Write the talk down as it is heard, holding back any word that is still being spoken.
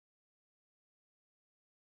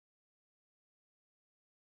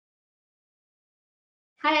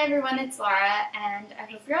Hi everyone, it's Laura, and I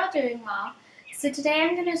hope you're all doing well. So today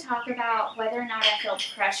I'm going to talk about whether or not I feel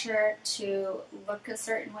pressure to look a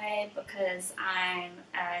certain way because I'm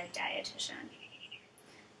a dietitian.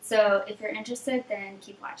 So if you're interested, then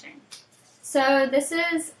keep watching. So this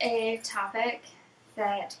is a topic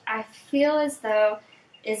that I feel as though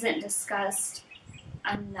isn't discussed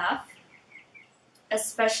enough,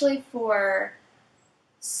 especially for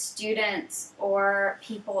students or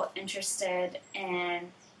people interested in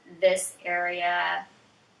this area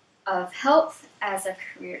of health as a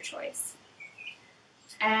career choice.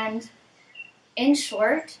 And in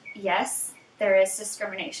short, yes, there is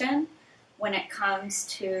discrimination when it comes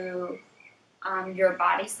to your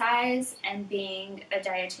body size and being a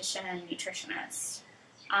dietitian and nutritionist.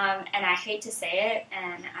 And I hate to say it,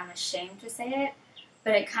 and I'm ashamed to say it,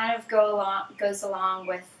 but it kind of goes along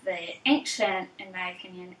with the ancient, in my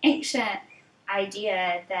opinion, ancient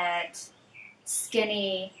idea that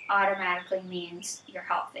skinny automatically means you're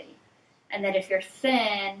healthy. And that if you're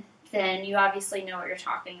thin, then you obviously know what you're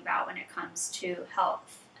talking about when it comes to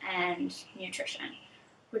health and nutrition,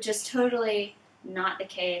 which is totally not the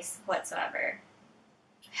case whatsoever.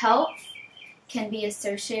 Health can be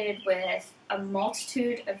associated with a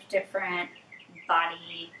multitude of different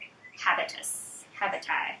body habitus.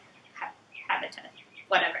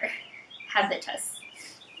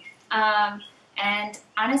 And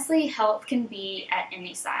honestly, health can be at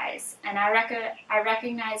any size. And I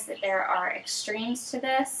recognize that there are extremes to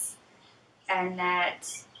this, and that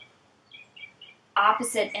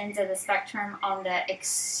opposite ends of the spectrum on the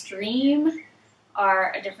extreme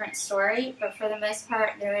are a different story. But for the most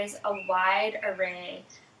part, there is a wide array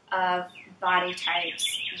of body types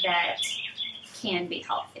that can be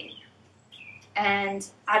healthy. And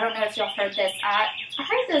I don't know if y'all heard this. I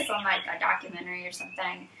heard this on like a documentary or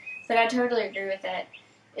something, but I totally agree with it,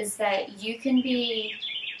 is that you can be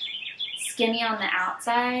skinny on the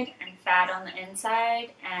outside and fat on the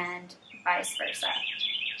inside and vice versa.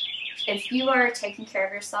 If you are taking care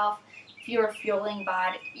of yourself, if you are fueling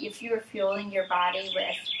your body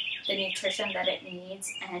with the nutrition that it needs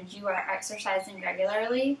and you are exercising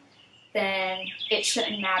regularly, then it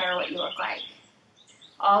shouldn't matter what you look like.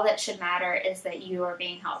 All that should matter is that you are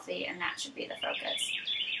being healthy, and that should be the focus.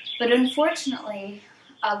 But unfortunately,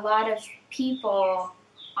 a lot of people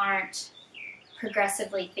aren't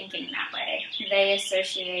progressively thinking that way. They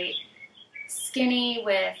associate skinny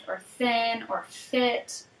with, or thin, or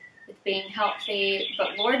fit with being healthy,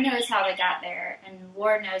 but Lord knows how they got there, and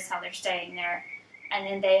Lord knows how they're staying there. And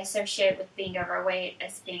then they associate with being overweight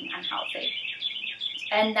as being unhealthy.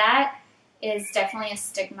 And that is definitely a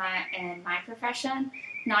stigma in my profession.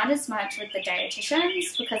 Not as much with the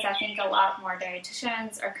dietitians, because I think a lot more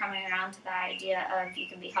dietitians are coming around to the idea of you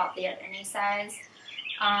can be healthy at any size.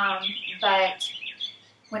 But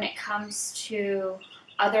when it comes to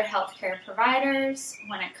other healthcare providers,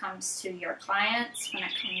 when it comes to your clients, when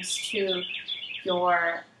it comes to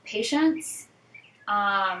your patients,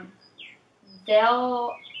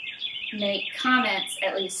 they'll make comments,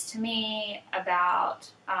 at least to me,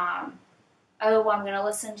 about oh, well, I'm going to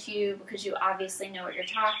listen to you because you obviously know what you're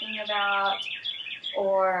talking about.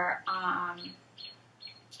 Or I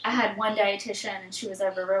had one dietitian and she was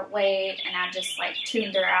overweight, and I just like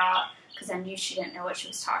tuned her out because I knew she didn't know what she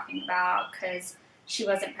was talking about because she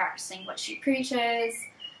wasn't practicing what she preaches.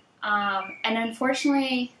 And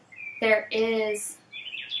unfortunately, there is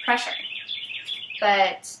pressure.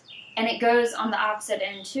 And it goes on the opposite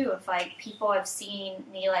end too. If like people have seen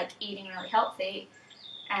me like eating really healthy,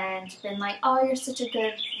 and been like, oh, you're such a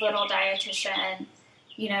good little dietitian,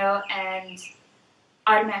 you know, and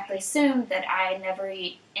automatically assume that I never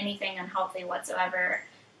eat anything unhealthy whatsoever,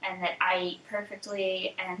 and that I eat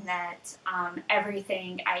perfectly, and that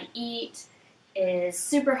everything I eat is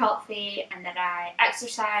super healthy, and that I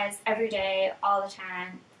exercise every day, all the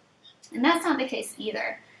time. And that's not the case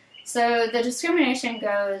either. So the discrimination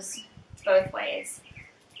goes both ways.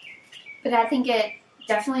 But I think it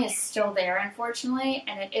definitely is still there, unfortunately,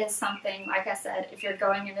 and it is something, like I said, if you're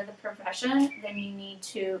going into the profession, then you need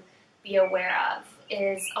to be aware of.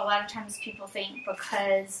 Is a lot of times people think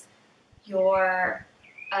because you're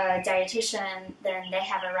a dietitian, then they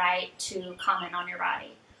have a right to comment on your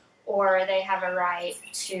body, or they have a right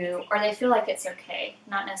to, or they feel like it's okay,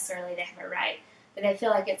 not necessarily they have a right, but they feel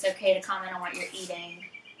like it's okay to comment on what you're eating,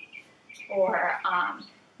 or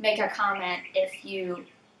make a comment if you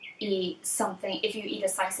eat a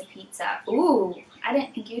slice of pizza. Ooh, I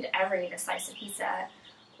didn't think you'd ever eat a slice of pizza.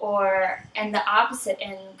 And the opposite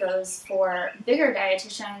end goes for bigger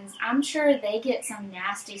dietitians. I'm sure they get some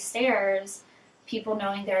nasty stares, people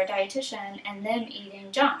knowing they're a dietitian and them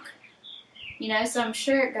eating junk. So I'm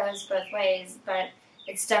sure it goes both ways, but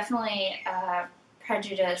it's definitely a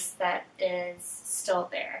prejudice that is still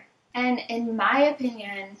there. And in my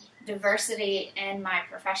opinion, diversity in my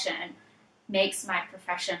profession makes my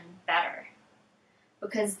profession better,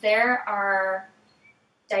 because there are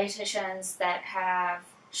dietitians that have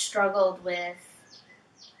struggled with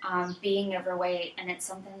being overweight, and it's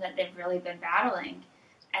something that they've really been battling.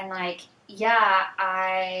 And I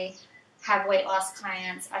have weight loss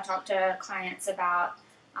clients. I talk to clients about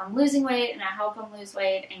losing weight, and I help them lose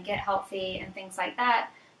weight and get healthy and things like that.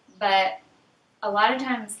 But a lot of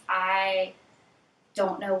times I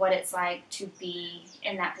don't know what it's like to be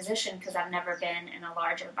in that position because I've never been in a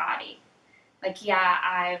larger body.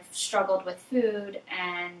 I've struggled with food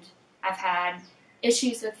and I've had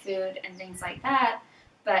issues with food and things like that,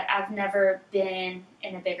 but I've never been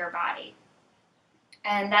in a bigger body.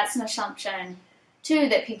 And that's an assumption, too,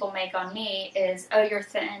 that people make on me is, oh, you're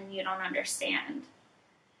thin, you don't understand.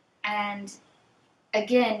 And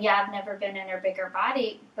again, I've never been in a bigger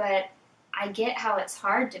body, but I get how it's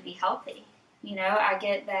hard to be healthy. I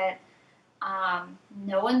get that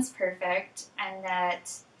no one's perfect and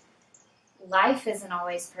that life isn't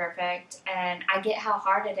always perfect, and I get how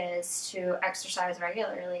hard it is to exercise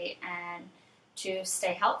regularly and to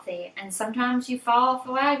stay healthy. And sometimes you fall off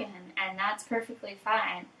the wagon, and that's perfectly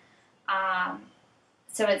fine.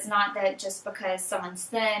 So it's not that just because someone's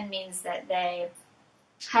thin means that they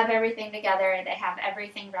have everything together, they have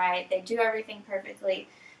everything right, they do everything perfectly.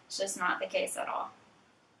 It's just not the case at all.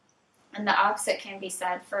 And the opposite can be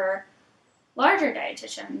said for larger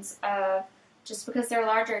dietitians. Just because they're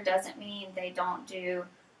larger doesn't mean they don't do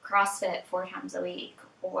CrossFit 4 times a week,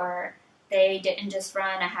 or they didn't just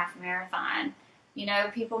run a half marathon.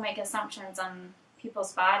 People make assumptions on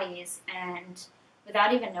people's bodies, and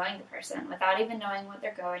without even knowing the person, without even knowing what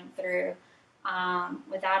they're going through,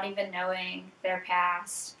 without even knowing their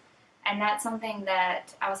past. And that's something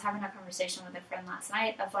that I was having a conversation with a friend last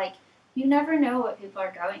night of you never know what people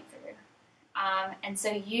are going through. And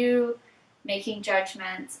so you making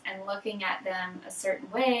judgments and looking at them a certain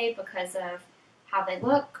way because of how they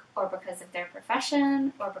look, or because of their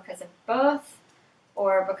profession, or because of both,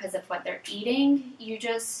 or because of what they're eating, you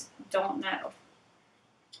just don't know.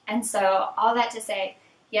 And so all that to say,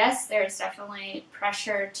 yes, there's definitely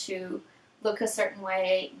pressure to look a certain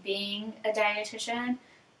way being a dietitian,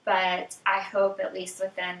 but I hope at least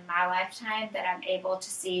within my lifetime that I'm able to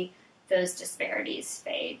see those disparities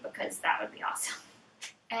fade, because that would be awesome.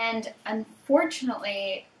 And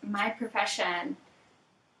unfortunately, my profession,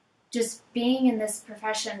 just being in this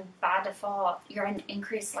profession by default, you're in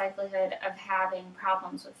increased likelihood of having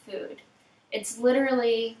problems with food. It's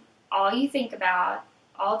literally all you think about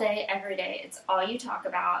all day, every day. It's all you talk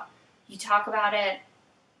about. You talk about it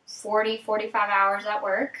 40, 45 hours at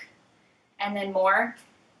work, and then more.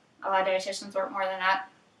 A lot of dietitians work more than that.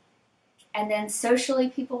 And then socially,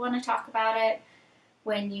 people want to talk about it.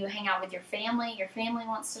 When you hang out with your family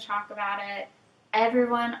wants to talk about it.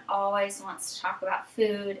 Everyone always wants to talk about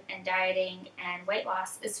food and dieting and weight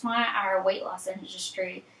loss. It's why our weight loss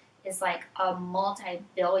industry is like a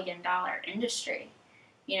multi-billion-dollar industry.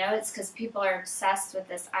 It's because people are obsessed with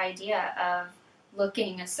this idea of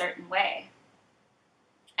looking a certain way.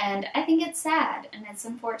 And I think it's sad and it's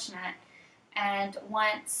unfortunate. And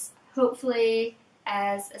once, hopefully,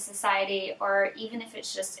 as a society, or even if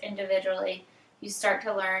it's just individually, you start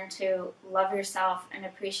to learn to love yourself and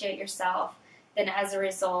appreciate yourself, then as a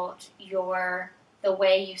result, the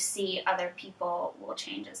way you see other people will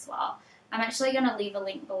change as well. I'm actually going to leave a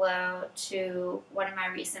link below to one of my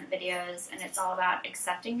recent videos, and it's all about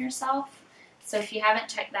accepting yourself. So if you haven't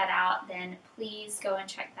checked that out, then please go and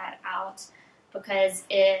check that out, because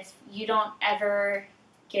if you don't ever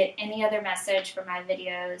get any other message from my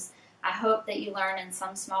videos, I hope that you learn in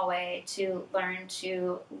some small way to learn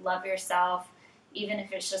to love yourself, even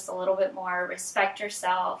if it's just a little bit more, respect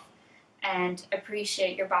yourself, and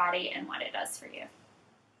appreciate your body and what it does for you.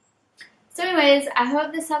 So anyways, I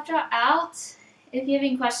hope this helped you out. If you have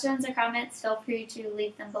any questions or comments, feel free to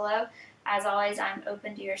leave them below. As always, I'm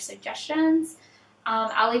open to your suggestions.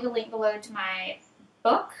 I'll leave a link below to my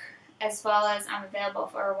book, as well as I'm available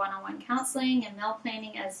for one-on-one counseling and meal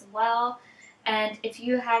planning as well. And if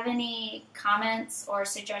you have any comments or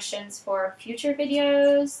suggestions for future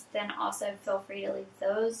videos, then also feel free to leave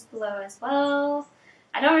those below as well.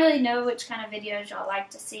 I don't really know which kind of videos y'all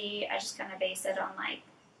like to see. I just kind of base it on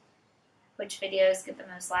which videos get the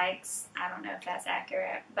most likes. I don't know if that's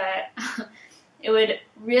accurate, but it would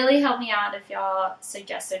really help me out if y'all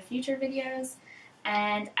suggested future videos.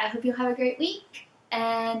 And I hope you'll have a great week,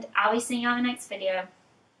 and I'll be seeing you on the next video.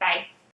 Bye.